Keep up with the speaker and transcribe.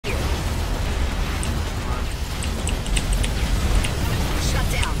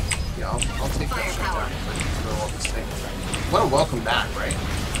what a welcome back, right?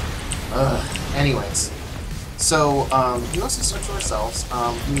 Anyways, so we mostly stuck to ourselves.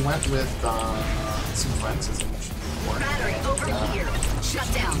 We went with some friends, as I mentioned before. Battery over here.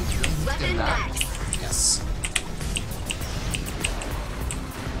 Shut down. Weapon max. Yes.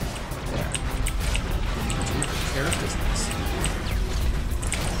 There. Take care of business.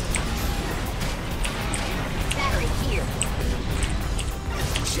 Battery here.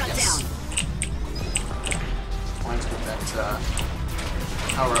 Shut down. Wanted to get that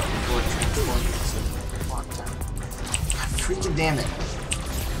power up before it transforms into lockdown. God freaking damn it.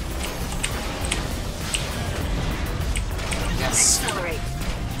 Yes. Accelerate.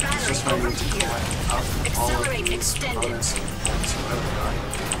 It's just Battery my over need to here. collect out of all of Accelerate these extended. bonus points, whatever they are.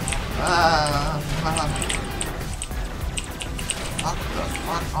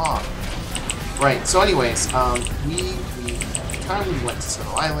 Fuck off. Right, so anyways, we went to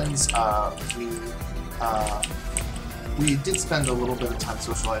several islands. We did spend a little bit of time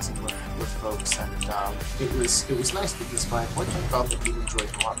socializing with folks, and it was nice because my boyfriend felt that he enjoyed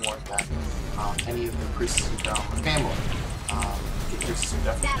a lot more than any of the priests who found with family. The priests are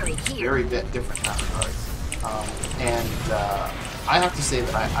definitely very different in that regard. I have to say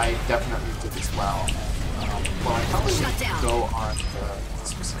that I definitely did as well. Well, I probably would go on the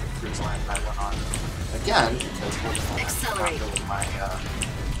specific cruise line I went on again because it's not really my cup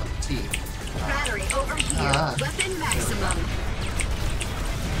of tea. Battery over here. Weapon maximum.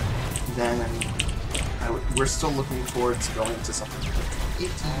 Then we're still looking forward to going to something like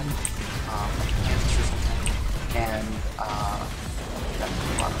 18, Kansas or something, and that's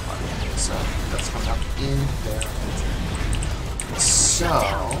a lot of fun. So that's coming up in their future. So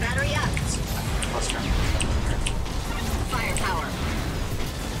Battery up. Firepower.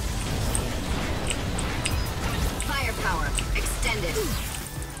 Firepower extended.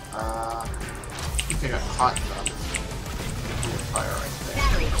 I think I got caught in the fire right there.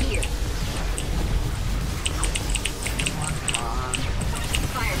 Battery here. Come on.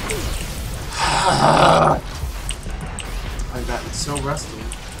 Fire I've gotten so rusty.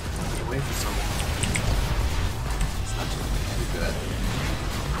 I've been away for so long. It's not too good.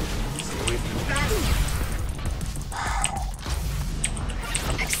 Stay away from me.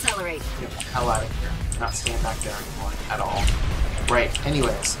 Accelerate. Get the hell out of here. Not staying back there anymore at all. Right,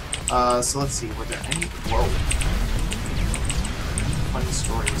 anyways. So let's see, were there any funny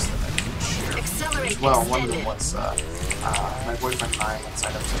stories that I can share? Accelerate. Well, one of them was my boyfriend and I had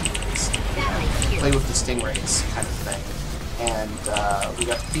signed up to play with the stingrays kind of thing. And we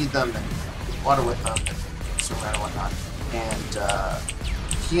got to feed them and get water with them and swim around and whatnot. And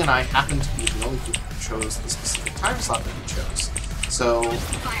he and I happened to be the only people who chose the specific time slot that we chose. So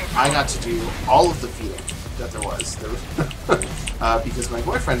I got to do all of the feeding that there was. Because my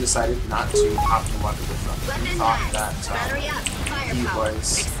boyfriend decided not to hop in the water with them. He thought that he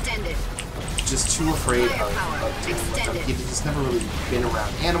was just too afraid of dealing with them. He'd just never really been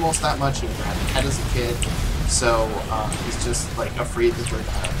around animals that much. He never had a pet as a kid. So he's just like afraid that they're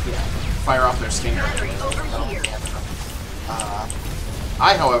gonna fire off their stinger.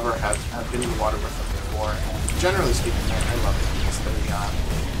 I, however, have been in the water with them before, and generally speaking, I love it because they,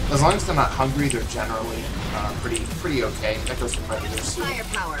 as long as they're not hungry, they're generally pretty okay. That goes for predators too.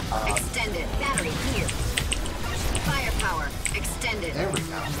 Firepower extended. Battery here. Firepower extended. There we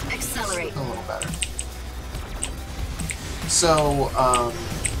go. Accelerate. A little better. So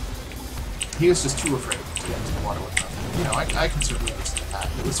he was just too afraid to get into the water with them. You know, I can certainly understand that.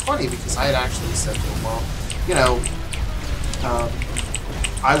 It was funny because I had actually said to him, well, you know,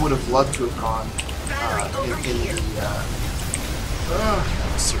 I would have loved to have gone in the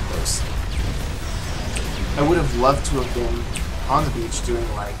that was so close. I would have loved to have been on the beach doing,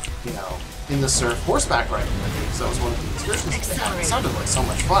 like, you know, in the surf horseback riding with you, because that was one of the excursions that they had. It sounded like so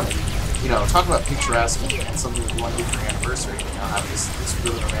much fun. And, you know, talk about picturesque and something that you want to do for your anniversary. You know, have this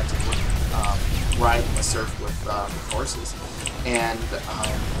really romantic ride in the surf with horses. And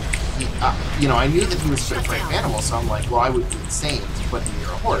you know, I knew that he was a bit afraid of animals, so I'm like, well, I would be insane to put him near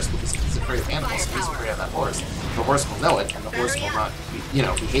a horse because he's afraid of animals, and he's afraid of that horse. The horse will know it, and the horse will not, you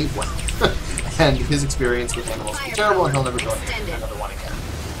know, behave well. And his experience with animals will be terrible, and he'll never go near another one again.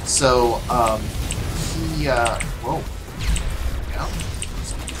 So, he, whoa. Yeah,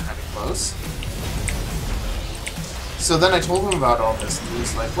 kind of close. So then I told him about all this, and he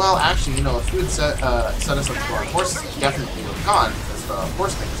was like, well, actually, you know, if you had set us up to go on horses, we definitely would have gone, because the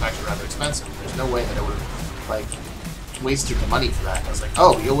horse thing is actually rather expensive. There's no way that I would have, like, wasted the money for that. I was like,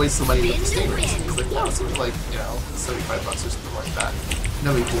 oh, you'll waste the money with the stingrays. And he was like, no, so it was like, you know, $75 or something like that.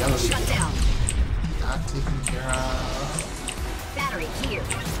 No big deal, no big deal. Not taken care of. Battery here.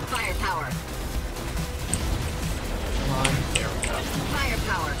 Firepower. Come on. There we go.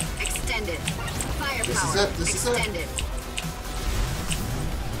 Firepower extended. Firepower This is it. extended.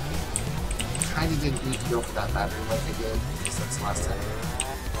 Kinda didn't need to go for that battery like I did, because that's the last time.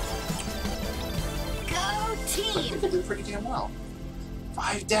 Go I team! think I did pretty damn well.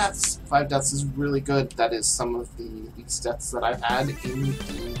 5 deaths! 5 deaths is really good. That is some of the least deaths that I've had in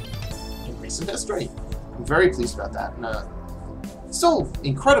recent history. I'm very pleased about that. And still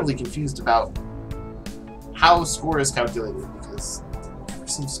incredibly confused about how score is calculated, because it never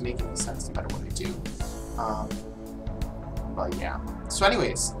seems to make any sense no matter what I do. But yeah. So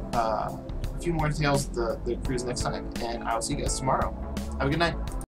anyways, a few more details of the cruise next time, and I'll see you guys tomorrow. Have a good night.